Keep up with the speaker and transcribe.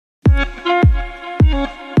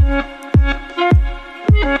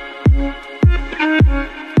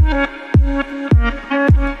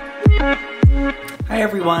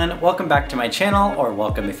welcome back to my channel, or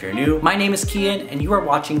welcome if you're new. My name is Kyian and you are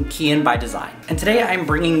watching Kyian by Design. And today I'm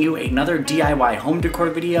bringing you another DIY home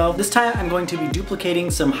decor video. This time I'm going to be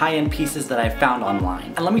duplicating some high-end pieces that I found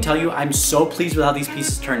online. And let me tell you, I'm so pleased with how these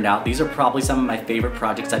pieces turned out. These are probably some of my favorite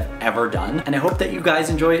projects I've ever done, and I hope that you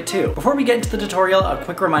guys enjoy it too. Before we get into the tutorial, a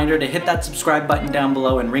quick reminder to hit that subscribe button down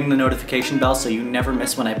below and ring the notification bell so you never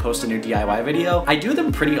miss when I post a new DIY video. I do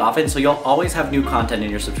them pretty often, so you'll always have new content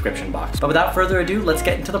in your subscription box. But without further ado, let's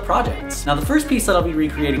get into the projects. Now the first piece that I'll be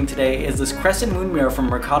recreating today is this crescent moon mirror from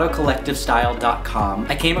mercadocollectivestyle.com.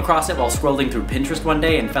 I came across it while scrolling through Pinterest one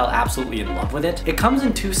day and fell absolutely in love with it. It comes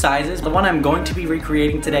in two sizes. The one I'm going to be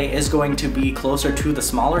recreating today is going to be closer to the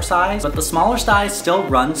smaller size, but the smaller size still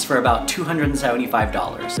runs for about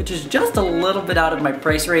 $275, which is just a little bit out of my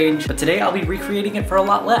price range, but today I'll be recreating it for a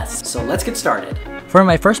lot less. So let's get started. For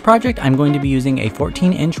my first project, I'm going to be using a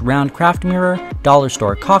 14-inch round craft mirror, dollar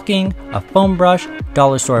store caulking, a foam brush,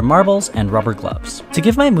 dollar store marbles, and rubber gloves. To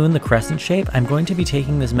give my moon the crescent shape, I'm going to be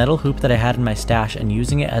taking this metal hoop that I had in my stash and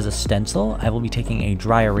using it as a stencil. I will be taking a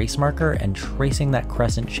dry erase marker and tracing that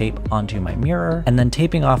crescent shape onto my mirror, and then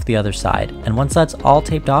taping off the other side. And once that's all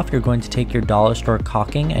taped off, you're going to take your dollar store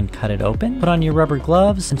caulking and cut it open, put on your rubber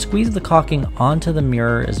gloves, and squeeze the caulking onto the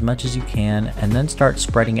mirror as much as you can, and then start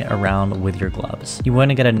spreading it around with your gloves. You want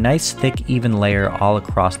to get a nice thick even layer all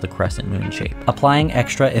across the crescent moon shape, applying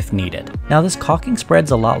extra if needed. Now this caulking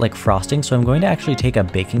spreads a lot like frosting, so I'm going to actually take a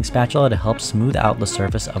baking spatula to help smooth out the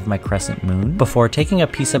surface of my crescent moon before taking a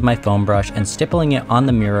piece of my foam brush and stippling it on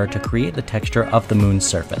the mirror to create the texture of the moon's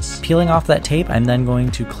surface. Peeling off that tape, I'm then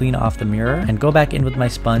going to clean off the mirror and go back in with my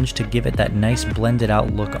sponge to give it that nice blended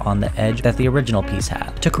out look on the edge that the original piece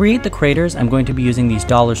had. To create the craters, I'm going to be using these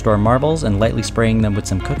dollar store marbles and lightly spraying them with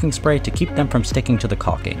some cooking spray to keep them from sticking to the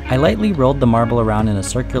caulking. I lightly rolled the marble around in a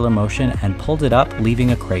circular motion and pulled it up,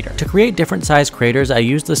 leaving a crater. To create different size craters, I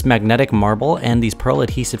used this magnetic marble and these pearl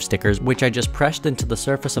adhesive stickers, which I just pressed into the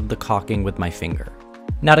surface of the caulking with my finger.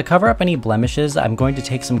 Now to cover up any blemishes, I'm going to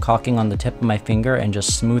take some caulking on the tip of my finger and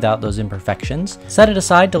just smooth out those imperfections. Set it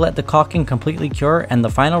aside to let the caulking completely cure, and the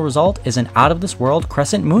final result is an out of this world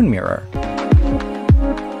crescent moon mirror.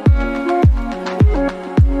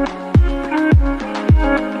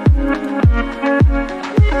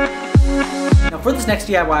 For this next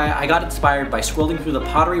DIY, I got inspired by scrolling through the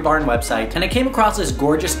Pottery Barn website, and I came across this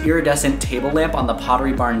gorgeous iridescent table lamp on the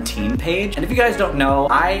Pottery Barn teen page. And if you guys don't know,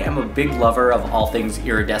 I am a big lover of all things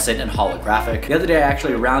iridescent and holographic. The other day I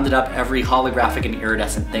actually rounded up every holographic and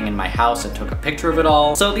iridescent thing in my house and took a picture of it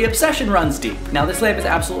all. So the obsession runs deep. Now this lamp is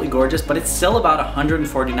absolutely gorgeous, but it's still about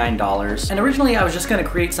 $149. And originally I was just gonna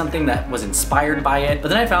create something that was inspired by it, but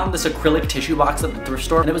then I found this acrylic tissue box at the thrift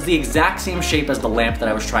store, and it was the exact same shape as the lamp that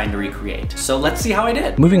I was trying to recreate. So let's see how I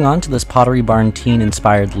did. Moving on to this Pottery Barn teen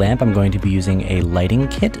inspired lamp, I'm going to be using a lighting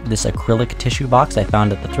kit, this acrylic tissue box I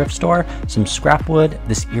found at the thrift store, some scrap wood,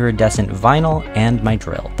 this iridescent vinyl, and my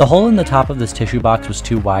drill. The hole in the top of this tissue box was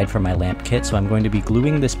too wide for my lamp kit, so I'm going to be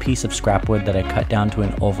gluing this piece of scrap wood that I cut down to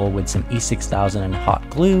an oval with some E6000 and hot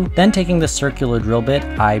glue. Then taking this circular drill bit,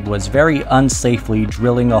 I was very unsafely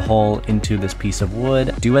drilling a hole into this piece of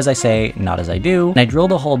wood. Do as I say, not as I do, and I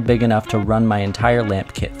drilled a hole big enough to run my entire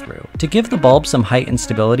lamp kit through. To give the bulb some height and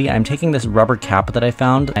stability, I'm taking this rubber cap that I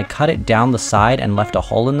found. I cut it down the side and left a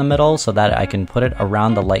hole in the middle so that I can put it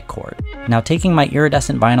around the light cord. Now taking my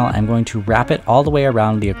iridescent vinyl, I'm going to wrap it all the way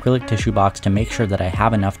around the acrylic tissue box to make sure that I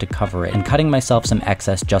have enough to cover it, and cutting myself some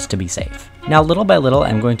excess just to be safe. Now little by little,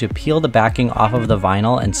 I'm going to peel the backing off of the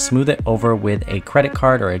vinyl and smooth it over with a credit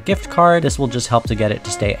card or a gift card. This will just help to get it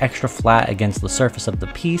to stay extra flat against the surface of the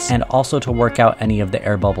piece, and also to work out any of the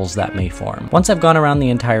air bubbles that may form. Once I've gone around the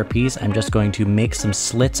entire piece, I'm just going to make some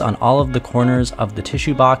slits on all of the corners of the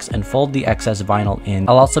tissue box and fold the excess vinyl in.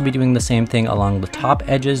 I'll also be doing the same thing along the top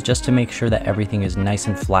edges just to make sure that everything is nice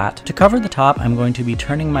and flat. To cover the top, I'm going to be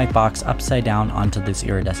turning my box upside down onto this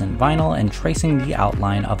iridescent vinyl and tracing the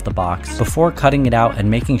outline of the box before cutting it out and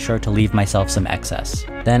making sure to leave myself some excess.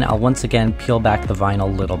 Then I'll once again peel back the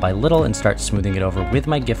vinyl little by little and start smoothing it over with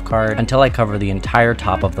my gift card until I cover the entire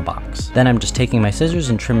top of the box. Then I'm just taking my scissors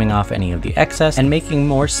and trimming off any of the excess and making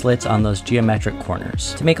more slits on those geometric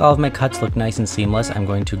corners. To make all of my cuts look nice and seamless, I'm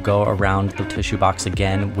going to go around the tissue box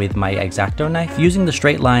again with my X-Acto knife, using the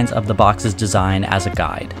straight lines of the box's design as a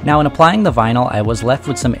guide. Now in applying the vinyl, I was left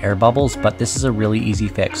with some air bubbles, but this is a really easy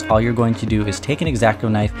fix. All you're going to do is take an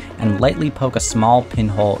X-Acto knife and lightly poke a small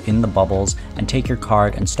pinhole in the bubbles and take your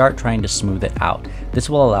card and start trying to smooth it out. This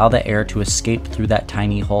will allow the air to escape through that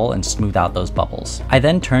tiny hole and smooth out those bubbles. I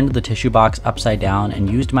then turned the tissue box upside down and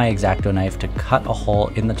used my X-Acto knife to cut a hole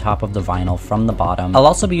in the top of the vinyl from the bottom. I'll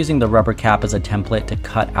also be using the rubber cap as a template to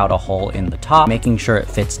cut out a hole in the top, making sure it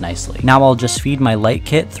fits nicely. Now I'll just feed my light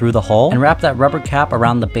kit through the hole and wrap that rubber cap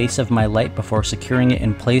around the base of my light before securing it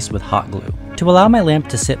in place with hot glue. To allow my lamp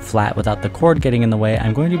to sit flat without the cord getting in the way,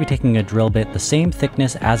 I'm going to be taking a drill bit the same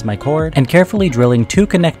thickness as my cord and carefully drilling 2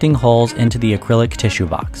 connecting holes into the acrylic tissue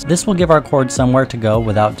box. This will give our cord somewhere to go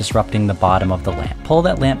without disrupting the bottom of the lamp. Pull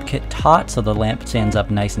that lamp kit taut so the lamp stands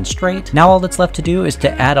up nice and straight. Now all that's left to do is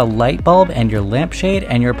to add a light bulb and your lampshade,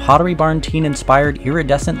 and your Pottery Barn teen inspired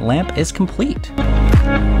iridescent lamp is complete.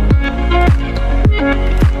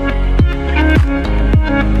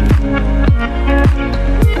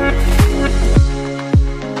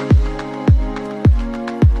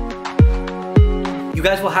 You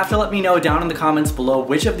guys will have to let me know down in the comments below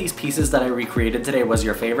which of these pieces that I recreated today was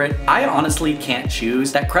your favorite. I honestly can't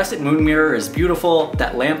choose. That crescent moon mirror is beautiful.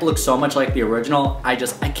 That lamp looks so much like the original. I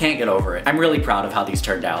can't get over it. I'm really proud of how these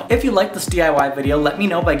turned out. If you like this DIY video, let me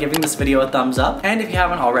know by giving this video a thumbs up. And if you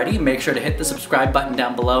haven't already, make sure to hit the subscribe button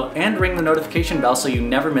down below and ring the notification bell so you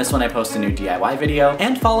never miss when I post a new DIY video.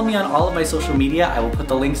 And follow me on all of my social media. I will put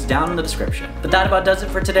the links down in the description. But that about does it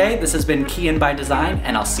for today. This has been Kyian by Design,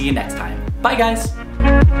 and I'll see you next time. Bye guys!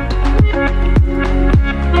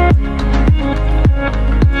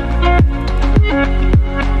 Thank you.